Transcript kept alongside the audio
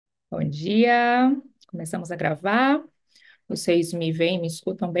Bom dia, começamos a gravar. Vocês me veem, me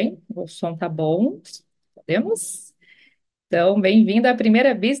escutam bem? O som tá bom? Podemos? Então, bem-vindo à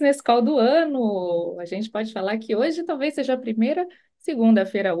primeira Business Call do ano. A gente pode falar que hoje talvez seja a primeira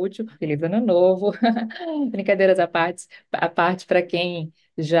segunda-feira útil. Feliz Ano Novo. Brincadeiras à parte para quem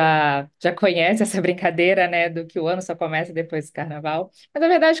já conhece essa brincadeira, né, do que o ano só começa depois do Carnaval. Mas a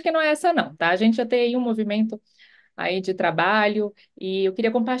verdade é que não é essa não, tá? A gente já tem aí um movimento aí de trabalho, e eu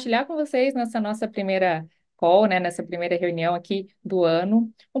queria compartilhar com vocês nessa nossa primeira call, né, nessa primeira reunião aqui do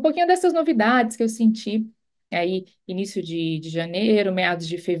ano, um pouquinho dessas novidades que eu senti aí início de janeiro, meados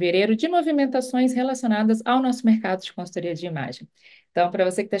de fevereiro, de movimentações relacionadas ao nosso mercado de consultoria de imagem. Então, para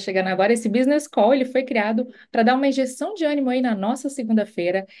você que está chegando agora, esse Business Call, ele foi criado para dar uma injeção de ânimo aí na nossa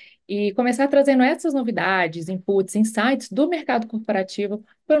segunda-feira e começar trazendo essas novidades, inputs, insights do mercado corporativo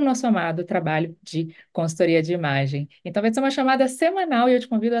para o nosso amado trabalho de consultoria de imagem. Então, vai ser uma chamada semanal e eu te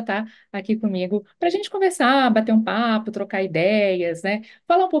convido a estar aqui comigo para a gente conversar, bater um papo, trocar ideias, né?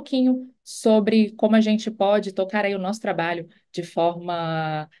 Falar um pouquinho sobre como a gente pode tocar aí o nosso trabalho de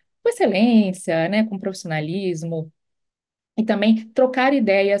forma com excelência, né? Com profissionalismo, e também trocar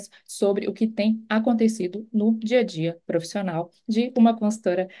ideias sobre o que tem acontecido no dia a dia profissional de uma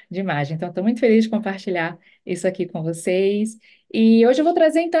consultora de imagem. Então, estou muito feliz de compartilhar isso aqui com vocês. E hoje eu vou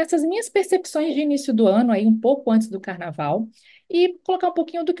trazer, então, essas minhas percepções de início do ano, aí um pouco antes do carnaval, e colocar um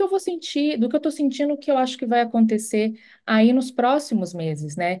pouquinho do que eu vou sentir, do que eu estou sentindo, que eu acho que vai acontecer aí nos próximos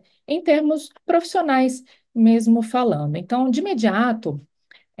meses, né? Em termos profissionais mesmo falando. Então, de imediato,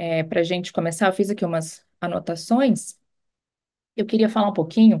 para a gente começar, eu fiz aqui umas anotações. Eu queria falar um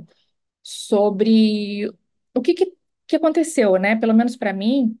pouquinho sobre o que aconteceu, né? Pelo menos para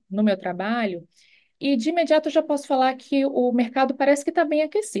mim, no meu trabalho. E de imediato eu já posso falar que o mercado parece que está bem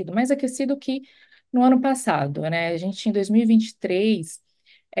aquecido, mais aquecido que no ano passado, né? A gente, em 2023,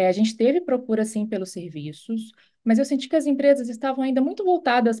 a gente teve procura, sim, pelos serviços, mas eu senti que as empresas estavam ainda muito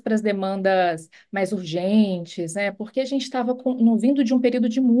voltadas para as demandas mais urgentes, né? Porque a gente estava vindo de um período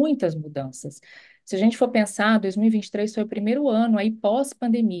de muitas mudanças. Se a gente for pensar, 2023 foi o primeiro ano aí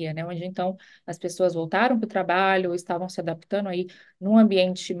pós-pandemia, né? Onde então as pessoas voltaram para o trabalho, estavam se adaptando aí num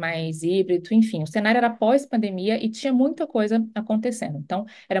ambiente mais híbrido, enfim, o cenário era pós-pandemia e tinha muita coisa acontecendo. Então,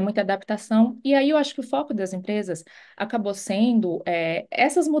 era muita adaptação. E aí eu acho que o foco das empresas acabou sendo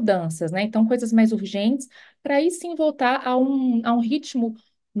essas mudanças, né? Então, coisas mais urgentes, para aí sim voltar a um ritmo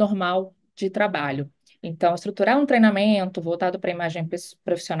normal de trabalho. Então, estruturar um treinamento voltado para a imagem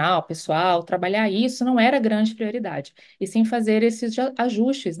profissional, pessoal, trabalhar isso não era grande prioridade, e sim fazer esses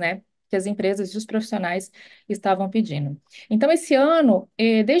ajustes, né? Que as empresas e os profissionais estavam pedindo. Então, esse ano,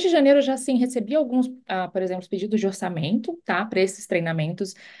 desde janeiro, eu já sim recebi alguns, por exemplo, pedidos de orçamento, tá? Para esses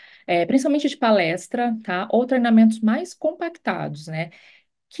treinamentos, principalmente de palestra, tá? Ou treinamentos mais compactados, né?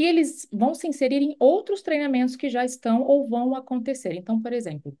 Que eles vão se inserir em outros treinamentos que já estão ou vão acontecer. Então, por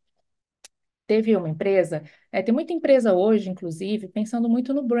exemplo, teve uma empresa, tem muita empresa hoje, inclusive, pensando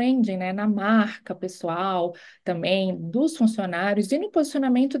muito no branding, né, na marca pessoal também, dos funcionários e no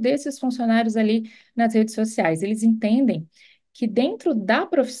posicionamento desses funcionários ali nas redes sociais. Eles entendem que dentro da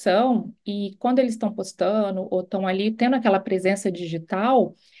profissão, e quando eles estão postando ou estão ali tendo aquela presença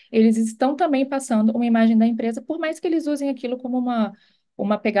digital, eles estão também passando uma imagem da empresa, por mais que eles usem aquilo como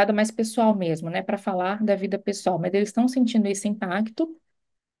uma pegada mais pessoal mesmo, né, para falar da vida pessoal, mas eles estão sentindo esse impacto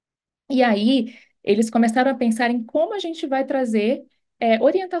e aí, eles começaram a pensar em como a gente vai trazer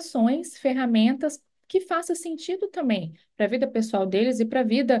orientações, ferramentas que façam sentido também para a vida pessoal deles e para a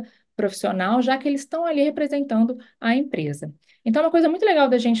vida profissional, já que eles estão ali representando a empresa. Então, uma coisa muito legal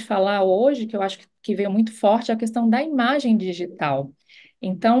da gente falar hoje, que eu acho que veio muito forte, é a questão da imagem digital.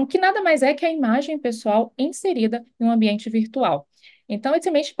 Então, que nada mais é que a imagem pessoal inserida em um ambiente virtual. Então,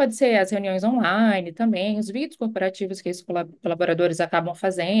 esse mês pode ser as reuniões online também, os vídeos corporativos que esses colaboradores acabam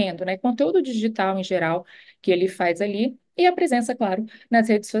fazendo, né? Conteúdo digital em geral que ele faz ali e a presença, claro, nas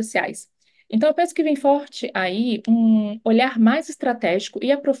redes sociais. Então, eu penso que vem forte aí um olhar mais estratégico e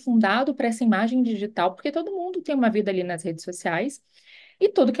aprofundado para essa imagem digital, porque todo mundo tem uma vida ali nas redes sociais e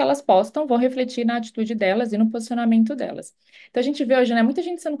tudo que elas postam vão refletir na atitude delas e no posicionamento delas. Então, a gente vê hoje, né, muita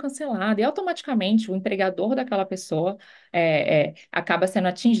gente sendo cancelada e automaticamente o empregador daquela pessoa acaba sendo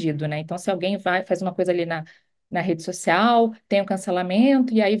atingido, né? Então, se alguém faz uma coisa ali na rede social, tem o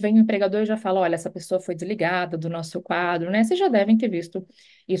cancelamento, e aí vem o empregador e já fala: olha, essa pessoa foi desligada do nosso quadro, né? Vocês já devem ter visto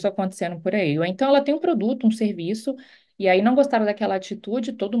isso acontecendo por aí. Ou então ela tem um produto, um serviço, e aí não gostaram daquela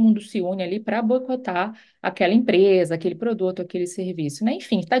atitude, todo mundo se une ali para boicotar aquela empresa, aquele produto, aquele serviço, né?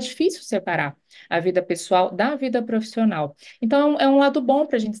 Enfim, está difícil separar a vida pessoal da vida profissional. Então, é um lado bom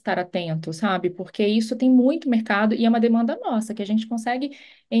para a gente estar atento, sabe? Porque isso tem muito mercado e é uma demanda nossa, que a gente consegue,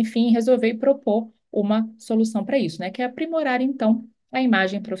 enfim, resolver e propor uma solução para isso, né? Que é aprimorar, então, a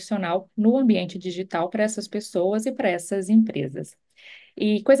imagem profissional no ambiente digital para essas pessoas e para essas empresas.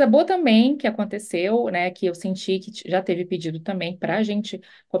 E coisa boa também que aconteceu, né, que eu senti que já teve pedido também para a gente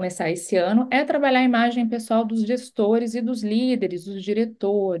começar esse ano, é trabalhar a imagem pessoal dos gestores e dos líderes, dos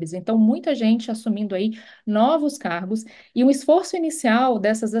diretores. Então, muita gente assumindo aí novos cargos e um esforço inicial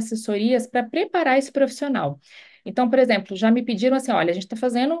dessas assessorias para preparar esse profissional. Então, por exemplo, já me pediram assim, olha, a gente está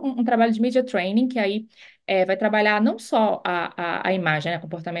fazendo um trabalho de media training, que aí vai trabalhar não só a imagem, né,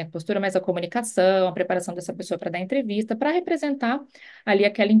 comportamento, postura, mas a comunicação, a preparação dessa pessoa para dar entrevista, para representar ali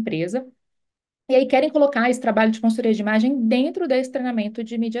aquela empresa. E aí querem colocar esse trabalho de consultoria de imagem dentro desse treinamento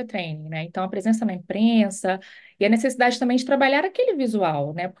de media training, né? Então, a presença na imprensa e a necessidade também de trabalhar aquele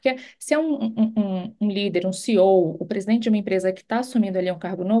visual, né? Porque se é um líder, um CEO, o presidente de uma empresa que está assumindo ali um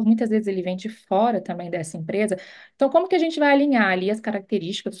cargo novo, muitas vezes ele vem de fora também dessa empresa. Então, como que a gente vai alinhar ali as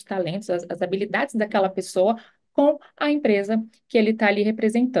características, os talentos, as habilidades daquela pessoa com a empresa que ele está ali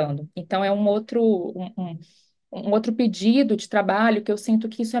representando? Então, é um outro pedido de trabalho que eu sinto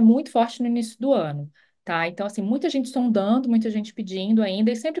que isso é muito forte no início do ano, tá? Então, assim, muita gente sondando, muita gente pedindo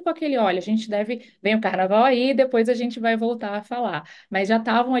ainda, e sempre com aquele, olha, a gente deve, vem o carnaval aí, depois a gente vai voltar a falar. Mas já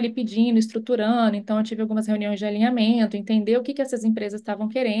estavam ali pedindo, estruturando, então eu tive algumas reuniões de alinhamento, entender o que que essas empresas estavam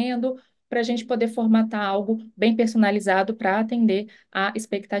querendo, para a gente poder formatar algo bem personalizado para atender a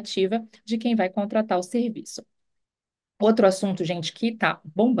expectativa de quem vai contratar o serviço. Outro assunto, gente, que está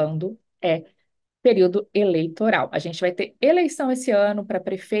bombando é período eleitoral. A gente vai ter eleição esse ano para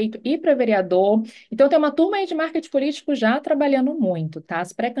prefeito e para vereador. Então, tem uma turma aí de marketing político já trabalhando muito, tá?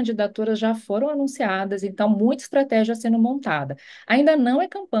 As pré-candidaturas já foram anunciadas, então, muita estratégia sendo montada. Ainda não é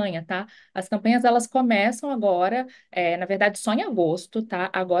campanha, tá? As campanhas, elas começam agora, na verdade, só em agosto, tá?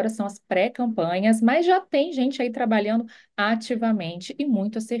 Agora são as pré-campanhas, mas já tem gente aí trabalhando ativamente e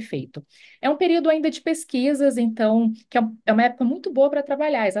muito a ser feito. É um período ainda de pesquisas, então, que é uma época muito boa para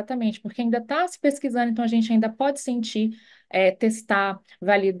trabalhar, exatamente, porque ainda está se pesquisando, então a gente ainda pode sentir, testar,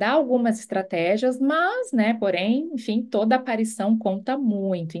 validar algumas estratégias, mas, né, porém, enfim, toda aparição conta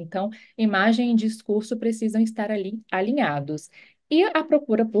muito. Então, imagem e discurso precisam estar ali alinhados. E a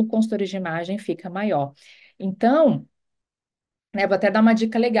procura por consultores de imagem fica maior. Então, né, vou até dar uma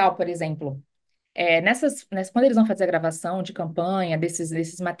dica legal, por exemplo. Quando eles vão fazer a gravação de campanha,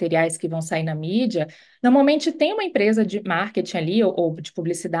 desses materiais que vão sair na mídia, normalmente tem uma empresa de marketing ali, ou de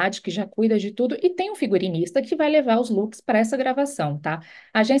publicidade, que já cuida de tudo, e tem um figurinista que vai levar os looks para essa gravação, tá?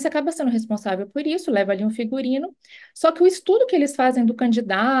 A agência acaba sendo responsável por isso, leva ali um figurino, só que o estudo que eles fazem do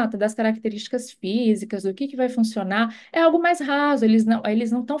candidato, das características físicas, do que vai funcionar, é algo mais raso, eles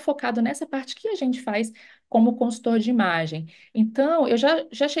não estão focados nessa parte que a gente faz como consultor de imagem. Então, eu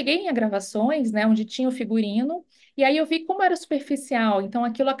já cheguei em gravações, né, onde tinha o figurino, e aí eu vi como era superficial, então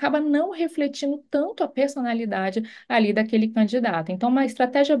aquilo acaba não refletindo tanto a personalidade ali daquele candidato. Então, uma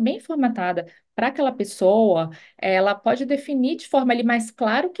estratégia bem formatada para aquela pessoa, ela pode definir de forma ali mais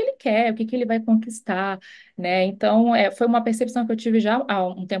clara o que ele quer, o que que ele vai conquistar, né? Então, foi uma percepção que eu tive já há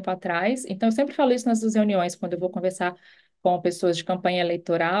um tempo atrás. Então, eu sempre falo isso nas reuniões, quando eu vou conversar com pessoas de campanha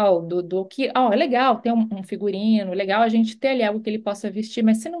eleitoral, do que, ó, é legal ter um figurino, legal a gente ter ali algo que ele possa vestir,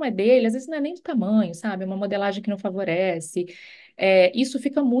 mas se não é dele, às vezes não é nem do tamanho, sabe? É uma modelagem que não favorece. Isso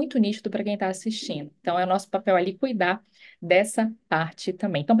fica muito nítido para quem está assistindo. Então, é o nosso papel ali cuidar dessa parte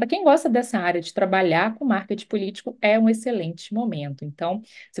também. Então, para quem gosta dessa área de trabalhar com marketing político, é um excelente momento. Então,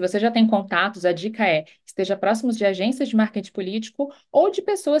 se você já tem contatos, a dica é esteja próximos de agências de marketing político ou de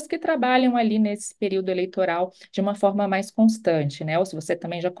pessoas que trabalham ali nesse período eleitoral de uma forma mais constante, né? Ou se você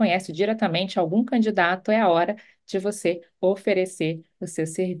também já conhece diretamente algum candidato, é a hora de você oferecer o seu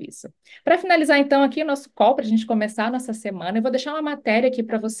serviço. Para finalizar, então, aqui o nosso call, para a gente começar a nossa semana, eu vou deixar uma matéria aqui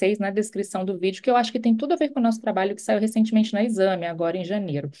para vocês na descrição do vídeo, que eu acho que tem tudo a ver com o nosso trabalho que saiu recentemente na Exame, agora em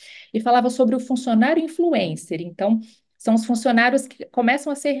janeiro. E falava sobre o funcionário influencer. Então, são os funcionários que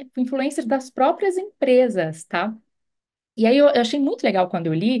começam a ser influencers das próprias empresas, tá? E aí eu achei muito legal quando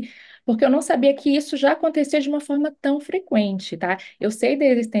eu li, porque eu não sabia que isso já acontecia de uma forma tão frequente, tá? Eu sei da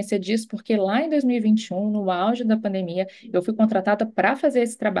existência disso porque lá em 2021, no auge da pandemia, eu fui contratada para fazer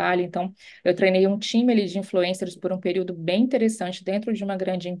esse trabalho. Então, eu treinei um time ali de influencers por um período bem interessante dentro de uma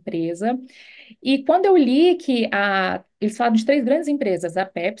grande empresa. E quando eu li que eles falam de três grandes empresas, a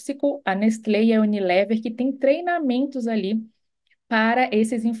PepsiCo, a Nestlé e a Unilever, que tem treinamentos ali para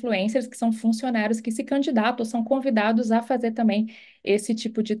esses influencers que são funcionários que se candidatam, são convidados a fazer também esse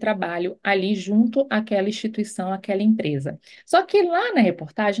tipo de trabalho ali junto àquela instituição, àquela empresa. Só que lá na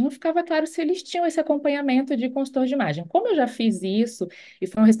reportagem não ficava claro se eles tinham esse acompanhamento de consultor de imagem. Como eu já fiz isso, e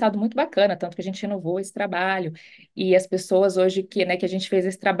foi um resultado muito bacana, tanto que a gente inovou esse trabalho, e as pessoas hoje que a gente fez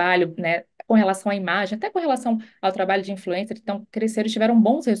esse trabalho, né, com relação à imagem, até com relação ao trabalho de influencer, então cresceram e tiveram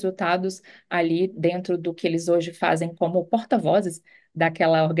bons resultados ali dentro do que eles hoje fazem como porta-vozes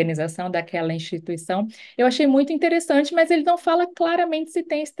daquela organização, daquela instituição. Eu achei muito interessante, mas ele não fala claramente se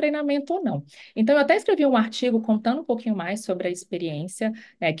tem esse treinamento ou não. Então, eu até escrevi um artigo contando um pouquinho mais sobre a experiência,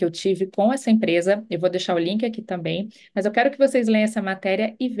 que eu tive com essa empresa. Eu vou deixar o link aqui também, mas eu quero que vocês leiam essa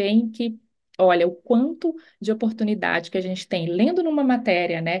matéria e vejam que olha, o quanto de oportunidade que a gente tem lendo numa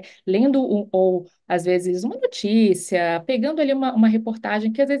matéria, né? Lendo ou às vezes uma notícia, pegando ali uma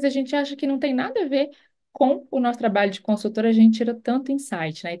reportagem que às vezes a gente acha que não tem nada a ver com o nosso trabalho de consultora, a gente tira tanto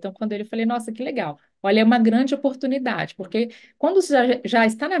insight, né? Então, quando ele falei, nossa, que legal. Olha, é uma grande oportunidade, porque quando isso já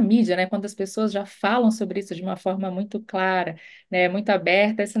está na mídia, né? Quando as pessoas já falam sobre isso de uma forma muito clara, né? Muito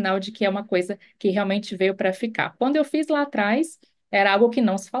aberta, é sinal de que é uma coisa que realmente veio para ficar. Quando eu fiz lá atrás, era algo que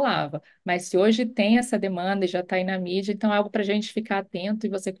não se falava. Mas se hoje tem essa demanda e já está aí na mídia, então é algo para a gente ficar atento, e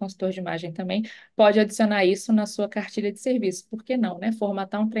você, consultor de imagem também, pode adicionar isso na sua cartilha de serviço. Por que não, né?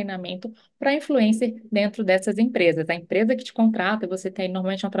 Formatar um treinamento para influencer dentro dessas empresas. A empresa que te contrata, você tem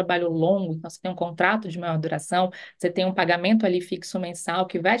normalmente um trabalho longo, então você tem um contrato de maior duração, você tem um pagamento ali fixo mensal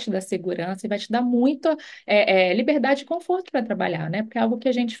que vai te dar segurança e vai te dar muita liberdade e conforto para trabalhar, né? Porque é algo que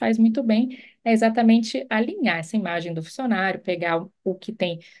a gente faz muito bem, é exatamente alinhar essa imagem do funcionário, pegar o que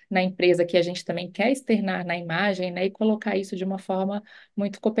tem na empresa que a gente também quer externar na imagem, né, e colocar isso de uma forma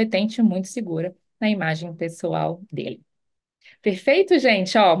muito competente, muito segura na imagem pessoal dele. Perfeito,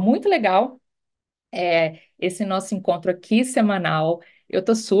 gente? Ó, muito legal esse nosso encontro aqui semanal. Eu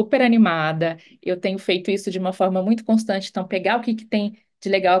estou super animada. Eu tenho feito isso de uma forma muito constante. Então, pegar o que tem de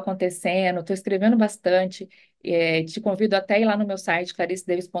legal acontecendo, estou escrevendo bastante. Te convido até a ir lá no meu site,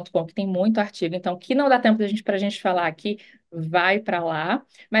 claricedavis.com, que tem muito artigo. Então, o que não dá tempo para a gente falar aqui, vai para lá.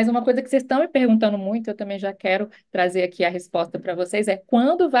 Mas uma coisa que vocês estão me perguntando muito, eu também já quero trazer aqui a resposta para vocês, é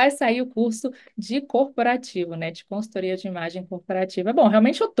quando vai sair o curso de corporativo, né? De consultoria de imagem corporativa. Bom,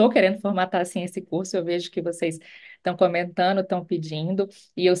 realmente eu estou querendo formatar assim esse curso, eu vejo que vocês estão comentando, estão pedindo,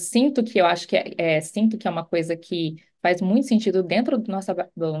 e eu sinto que eu acho que sinto que é uma coisa que faz muito sentido dentro do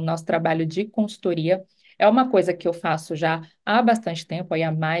nosso trabalho de consultoria. É uma coisa que eu faço já há bastante tempo, aí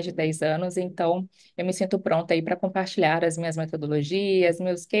há mais de 10 anos, então eu me sinto pronta aí para compartilhar as minhas metodologias,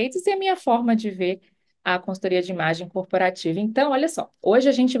 meus cases e a minha forma de ver a consultoria de imagem corporativa. Então, olha só, hoje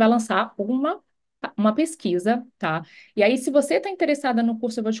a gente vai lançar uma pesquisa, tá? E aí, se você está interessada no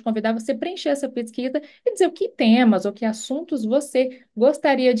curso, eu vou te convidar a você preencher essa pesquisa e dizer o que temas ou que assuntos você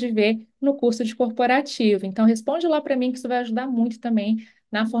gostaria de ver no curso de corporativo. Então, responde lá para mim, que isso vai ajudar muito também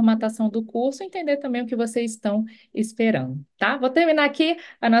na formatação do curso, e entender também o que vocês estão esperando, tá? Vou terminar aqui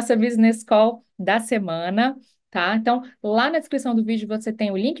a nossa Business Call da semana. Tá? Então, lá na descrição do vídeo você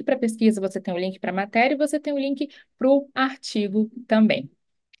tem o link para pesquisa, você tem o link para matéria e você tem o link para o artigo também.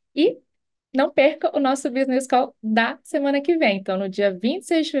 E não perca o nosso Business Call da semana que vem. Então, no dia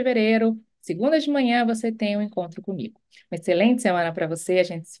 26 de fevereiro, segunda de manhã, você tem um encontro comigo. Uma excelente semana para você. A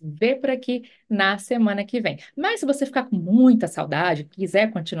gente se vê por aqui na semana que vem. Mas se você ficar com muita saudade, quiser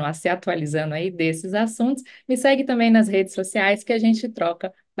continuar se atualizando aí desses assuntos, me segue também nas redes sociais que a gente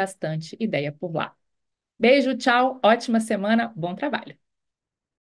troca bastante ideia por lá. Beijo, tchau, ótima semana, bom trabalho.